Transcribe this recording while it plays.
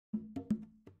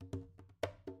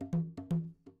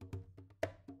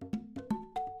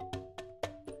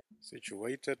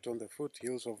Situated on the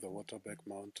foothills of the Waterberg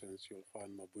Mountains, you'll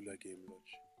find Mabula Game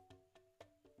Lodge.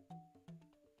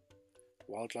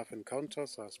 Wildlife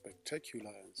encounters are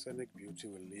spectacular and scenic beauty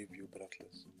will leave you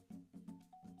breathless.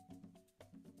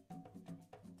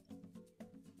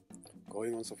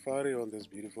 Going on safari on this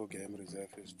beautiful game reserve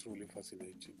is truly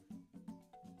fascinating.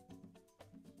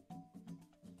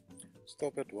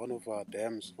 Stop at one of our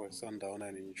dams for a sundown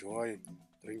and enjoy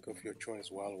a drink of your choice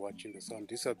while watching the sun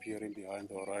disappearing behind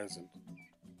the horizon,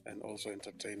 and also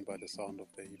entertained by the sound of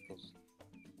the hippos.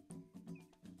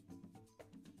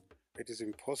 It is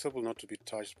impossible not to be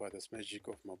touched by this magic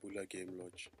of Mabula Game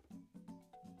Lodge.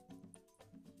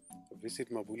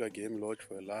 Visit Mabula Game Lodge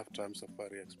for a lifetime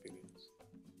safari experience.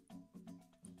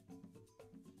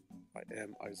 I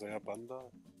am Isaiah Banda,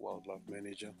 Wildlife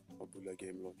Manager, Mabula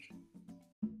Game Lodge.